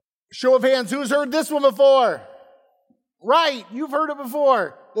Show of hands, who's heard this one before? Right, you've heard it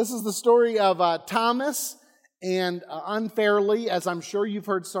before. This is the story of Thomas, and unfairly, as I'm sure you've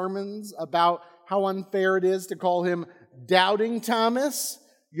heard sermons about how unfair it is to call him Doubting Thomas.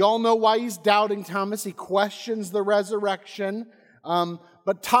 You all know why he's Doubting Thomas. He questions the resurrection.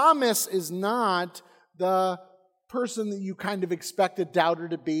 But Thomas is not the person that you kind of expect a doubter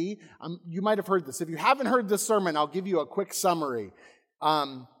to be. You might have heard this. If you haven't heard this sermon, I'll give you a quick summary.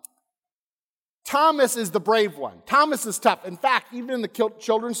 Thomas is the brave one. Thomas is tough. In fact, even in the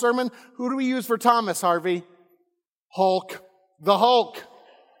children's sermon, who do we use for Thomas, Harvey? Hulk. The Hulk.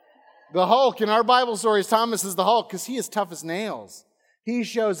 The Hulk. In our Bible stories, Thomas is the Hulk because he is tough as nails. He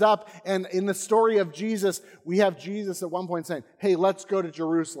shows up, and in the story of Jesus, we have Jesus at one point saying, hey, let's go to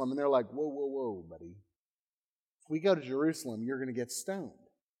Jerusalem. And they're like, whoa, buddy. If we go to Jerusalem, you're going to get stoned.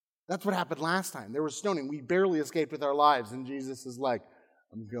 That's what happened last time. There was stoning. We barely escaped with our lives, and Jesus is like,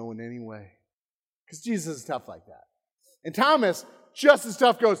 I'm going anyway. Because Jesus is tough like that. And Thomas, just as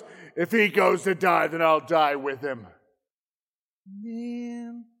tough, goes, if he goes to die, then I'll die with him.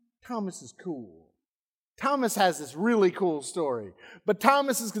 Man, Thomas is cool. Thomas has this really cool story. But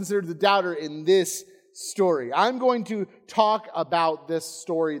Thomas is considered the doubter in this story. I'm going to talk about this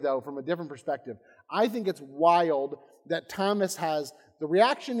story, though, from a different perspective. I think it's wild that Thomas has the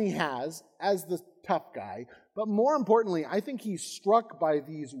reaction he has as the tough guy, but more importantly, I think he's struck by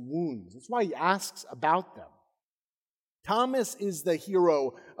these wounds. That's why he asks about them. Thomas is the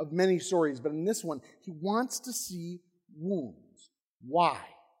hero of many stories, but in this one, he wants to see wounds. Why?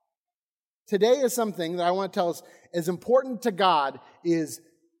 Today is something that I want to tell us as important to God is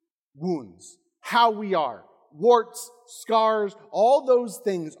wounds, how we are. Warts, scars, all those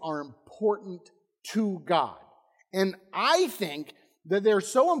things are important to God. And I think that they're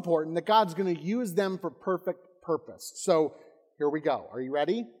so important that God's going to use them for perfect purpose. So here we go. Are you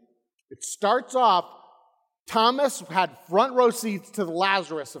ready? It starts off, Thomas had front row seats to the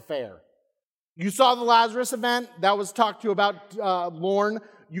Lazarus affair. You saw the Lazarus event? That was talked to about Lorne.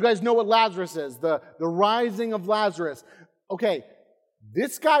 You guys know what Lazarus is, the rising of Lazarus. Okay,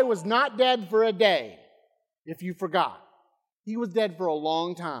 this guy was not dead for a day, if you forgot. He was dead for a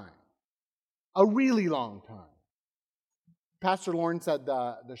long time. A really long time. Pastor Lauren said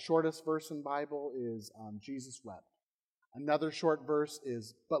the shortest verse in the Bible is Jesus wept. Another short verse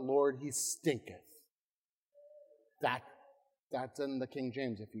is, but Lord, he stinketh. That's in the King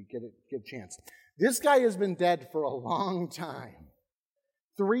James if you get a chance. This guy has been dead for a long time.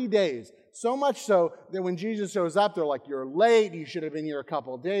 3 days. So much so that when Jesus shows up, they're like, you're late. You should have been here a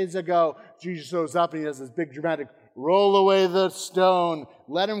couple of days ago. Jesus shows up and he does this big dramatic, roll away the stone.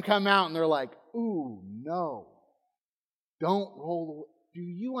 Let him come out. And they're like, ooh, no. Don't roll away. Do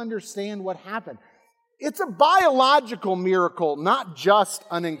you understand what happened? It's a biological miracle, not just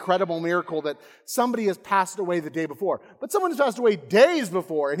an incredible miracle that somebody has passed away the day before, but someone has passed away days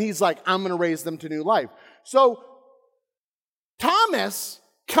before, and he's like, I'm going to raise them to new life. So Thomas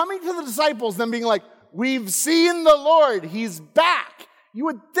coming to the disciples, then being like, we've seen the Lord, he's back. You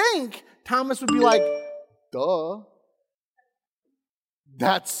would think Thomas would be like, duh.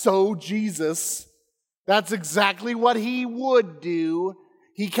 That's so Jesus. That's exactly what he would do.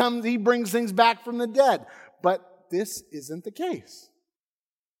 He brings things back from the dead. But this isn't the case.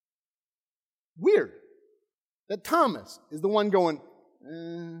 Weird that Thomas is the one going,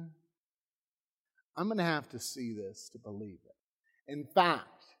 I'm going to have to see this to believe it. In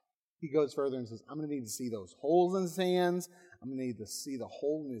fact, he goes further and says, I'm going to need to see those holes in his hands. I'm going to need to see the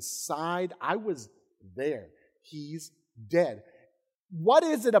hole in his side. I was there. He's dead. What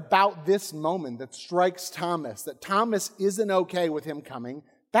is it about this moment that strikes Thomas, that Thomas isn't okay with him coming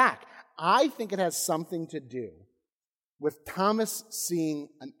back? I think it has something to do with Thomas seeing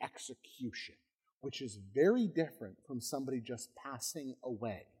an execution, which is very different from somebody just passing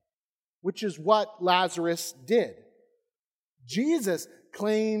away, which is what Lazarus did. Jesus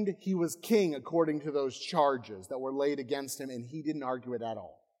claimed he was king according to those charges that were laid against him, and he didn't argue it at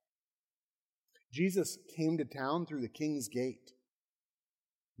all. Jesus came to town through the king's gate,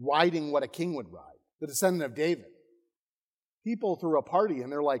 riding what a king would ride, the descendant of David. People threw a party,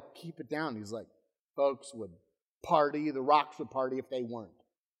 and they're like, keep it down. He's like, folks would party, the rocks would party if they weren't.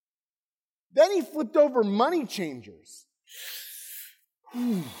 Then he flipped over money changers.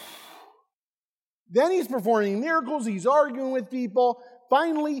 Then he's performing miracles, he's arguing with people.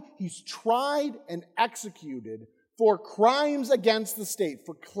 Finally, he's tried and executed for crimes against the state,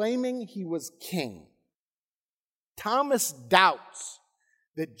 for claiming he was king. Thomas doubts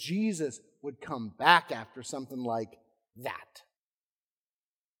that Jesus would come back after something like that.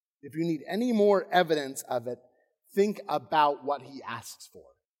 If you need any more evidence of it, think about what he asks for.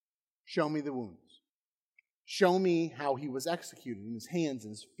 Show me the wounds. Show me how he was executed in his hands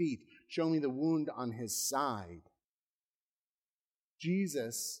and his feet. Show me the wound on his side.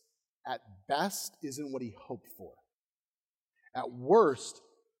 Jesus, at best, isn't what he hoped for. At worst,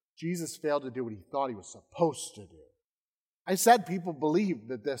 Jesus failed to do what he thought he was supposed to do. I said people believed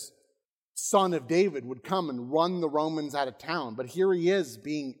that this son of David would come and run the Romans out of town, but here he is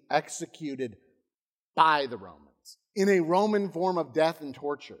being executed by the Romans in a Roman form of death and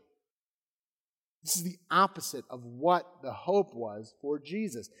torture. This is the opposite of what the hope was for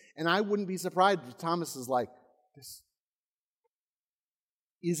Jesus. And I wouldn't be surprised if Thomas is like, this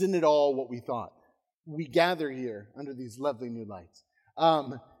isn't it all what we thought? We gather here under these lovely new lights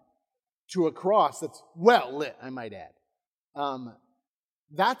to a cross that's well lit, I might add.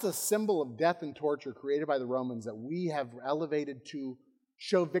 That's a symbol of death and torture created by the Romans that we have elevated to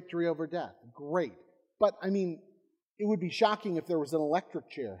show victory over death. Great. But, I mean, it would be shocking if there was an electric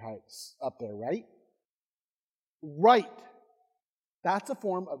chair house up there, right? Right. That's a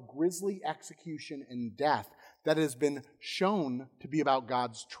form of grisly execution and death that has been shown to be about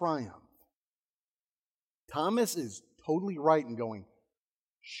God's triumph. Thomas is totally right in going,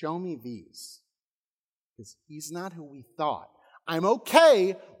 show me these. Because he's not who we thought. I'm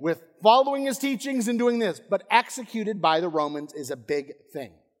okay with following his teachings and doing this, but executed by the Romans is a big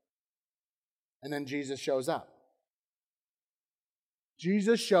thing. And then Jesus shows up.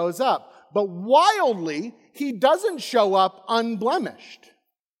 Jesus shows up. But wildly, he doesn't show up unblemished.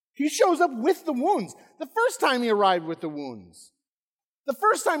 He shows up with the wounds. The first time he arrived with the wounds. The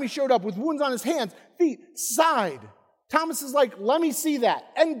first time he showed up with wounds on his hands, feet, side. Thomas is like, let me see that.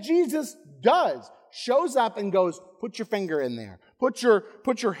 And Jesus does. Shows up and goes, put your finger in there. Put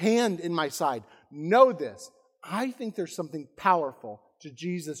your hand in my side. Know this. I think there's something powerful to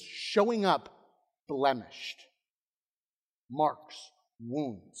Jesus showing up blemished. Marks,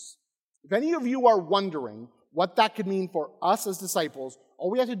 wounds. If any of you are wondering what that could mean for us as disciples, all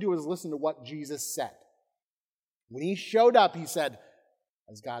we have to do is listen to what Jesus said. When he showed up, he said,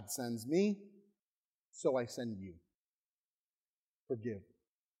 as God sends me, so I send you. Forgive.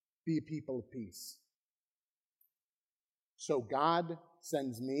 Be a people of peace. So God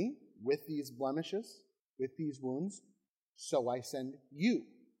sends me with these blemishes, with these wounds, so I send you.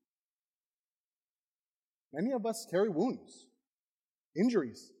 Many of us carry wounds,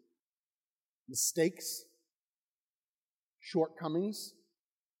 injuries, mistakes, shortcomings,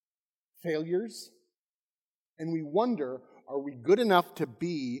 failures, and we wonder, are we good enough to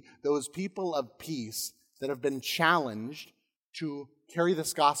be those people of peace that have been challenged to carry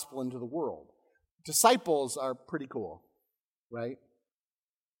this gospel into the world? Disciples are pretty cool, right?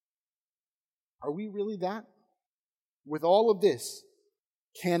 Are we really that? With all of this,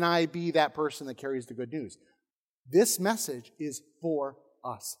 can I be that person that carries the good news? This message is for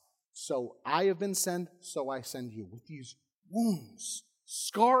us. So I have been sent, so I send you. With these wounds,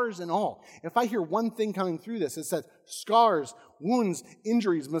 scars and all. If I hear one thing coming through this, it says scars, wounds,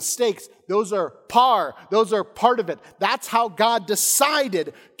 injuries, mistakes. Those are those are part of it. That's how God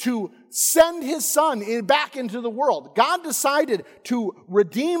decided to send his son back into the world. God decided to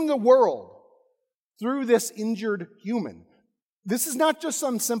redeem the world through this injured human. This is not just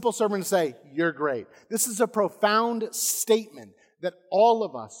some simple sermon to say, you're great. This is a profound statement that all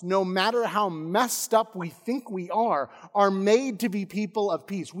of us, no matter how messed up we think we are made to be people of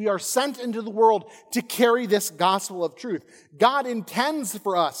peace. We are sent into the world to carry this gospel of truth. God intends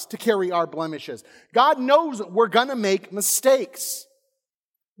for us to carry our blemishes. God knows that we're going to make mistakes.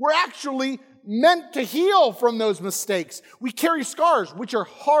 We're actually meant to heal from those mistakes. We carry scars, which are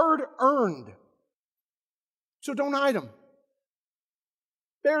hard-earned. So don't hide them.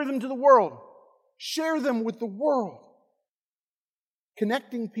 Bear them to the world. Share them with the world.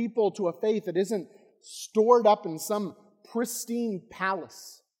 Connecting people to a faith that isn't stored up in some pristine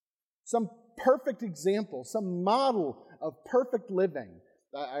palace, some perfect example, some model of perfect living.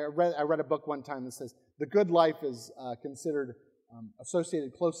 I read a book one time that says the good life is considered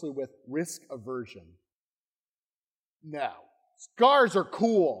associated closely with risk aversion. No. Scars are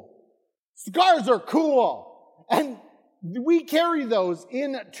cool. Scars are cool. And we carry those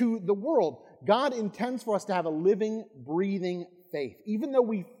into the world. God intends for us to have a living, breathing faith. Even though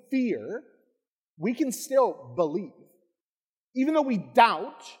we fear, we can still believe. Even though we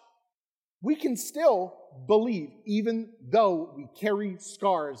doubt, we can still believe. Even though we carry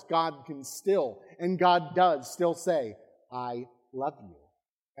scars, God can still, and God does still say, I love you,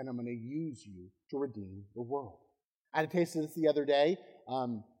 and I'm going to use you to redeem the world. I had a taste of this the other day.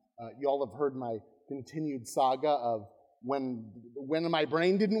 You all have heard my continued saga of when my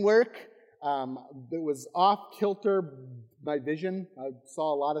brain didn't work. It was off kilter, my vision. I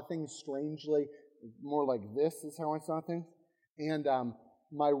saw a lot of things strangely, more like this is how I saw things. And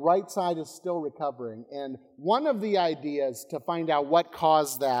my right side is still recovering. And one of the ideas to find out what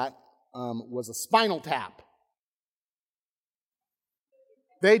caused that was a spinal tap.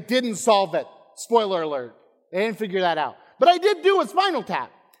 They didn't solve it. Spoiler alert. They didn't figure that out. But I did do a spinal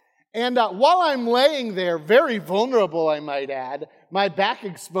tap. And while I'm laying there, very vulnerable, I might add, my back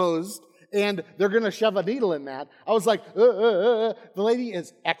exposed, and they're going to shove a needle in that, I was like, The lady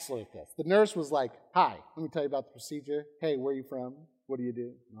is excellent at this. The nurse was like, hi, let me tell you about the procedure. Hey, where are you from? What do you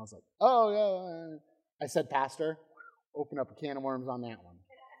do? And I was like, oh, yeah. I said, pastor, open up a can of worms on that one.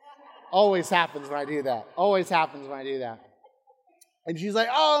 Always happens when I do that. Always happens when I do that. And she's like,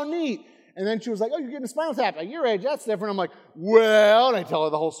 oh, neat. And then she was like, oh, you're getting a spinal tap. At your age, that's different. I'm like, well, and I tell her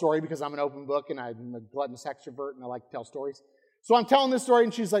the whole story because I'm an open book and I'm a gluttonous extrovert and I like to tell stories. So I'm telling this story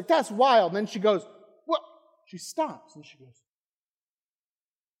and she's like, that's wild. And then she goes, what? She stops and she goes,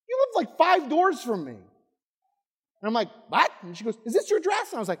 you live like 5 doors from me. And I'm like, what? And she goes, is this your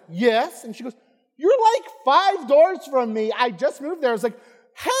address? And I was like, yes. And she goes, you're like 5 doors from me. I just moved there. I was like,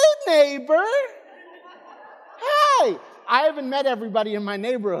 hey, neighbor. Hi. I haven't met everybody in my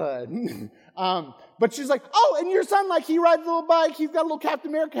neighborhood. But she's like, oh, and your son, like, he rides a little bike. He's got a little Captain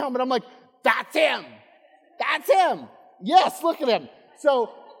America helmet. I'm like, that's him. That's him. Yes, look at him.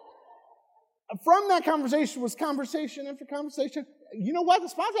 So from that conversation was conversation after conversation. You know what? The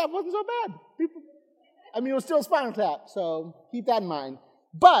spinal tap wasn't so bad. It was still a spinal tap, so keep that in mind.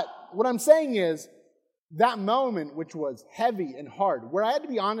 But what I'm saying is that moment, which was heavy and hard, where I had to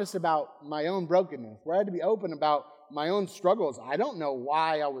be honest about my own brokenness, where I had to be open about my own struggles. I don't know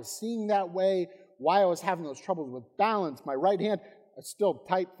why I was seeing that way, why I was having those troubles with balance. My right hand, I still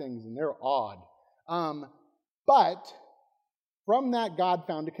type things, and they're odd. But from that, God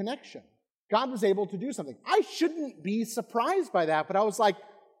found a connection. God was able to do something. I shouldn't be surprised by that, but I was like,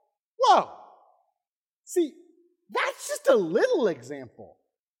 whoa. See, that's just a little example.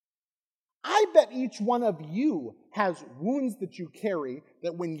 I bet each one of you has wounds that you carry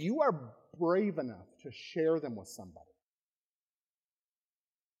that when you are brave enough to share them with somebody,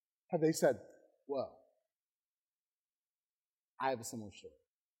 have they said, whoa, I have a similar story.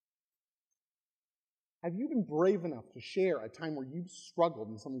 Have you been brave enough to share a time where you've struggled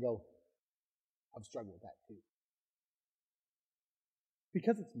and someone go, I've struggled with that too?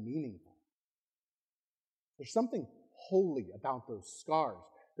 Because it's meaningful. There's something holy about those scars.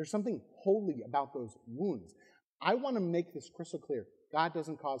 There's something holy about those wounds. I want to make this crystal clear. God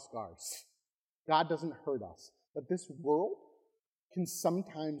doesn't cause scars. God doesn't hurt us. But this world can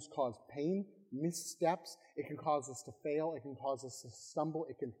sometimes cause pain, missteps. It can cause us to fail. It can cause us to stumble.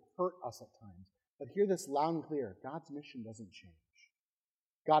 It can hurt us at times. But hear this loud and clear. God's mission doesn't change.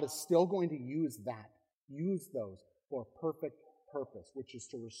 God is still going to use those for a perfect purpose, which is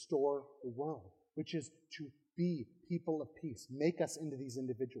to restore the world, which is to be people of peace, make us into these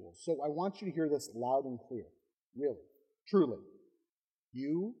individuals. So I want you to hear this loud and clear, really, truly.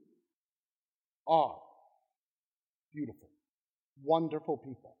 You are beautiful, wonderful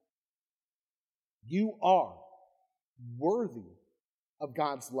people. You are worthy of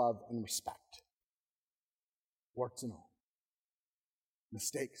God's love and respect. Warts and all.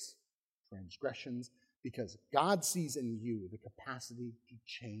 Mistakes, transgressions, because God sees in you the capacity to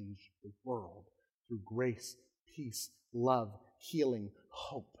change the world through grace, peace, love, healing,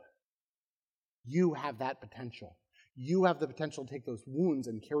 hope. You have that potential. You have the potential to take those wounds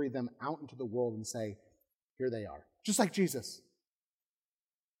and carry them out into the world and say, here they are. Just like Jesus.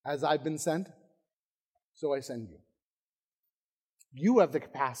 As I've been sent, so I send you. You have the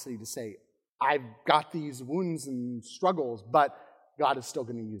capacity to say, I've got these wounds and struggles, but God is still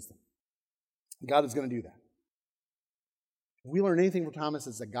going to use them. God is going to do that. If we learn anything from Thomas,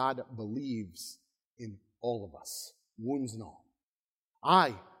 it's that God believes in all of us, wounds and all.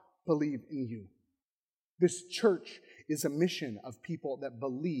 I believe in you. This church is a mission of people that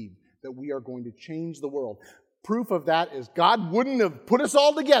believe that we are going to change the world. Proof of that is God wouldn't have put us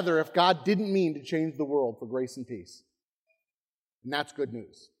all together if God didn't mean to change the world for grace and peace. And that's good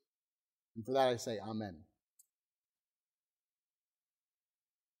news. And for that I say amen.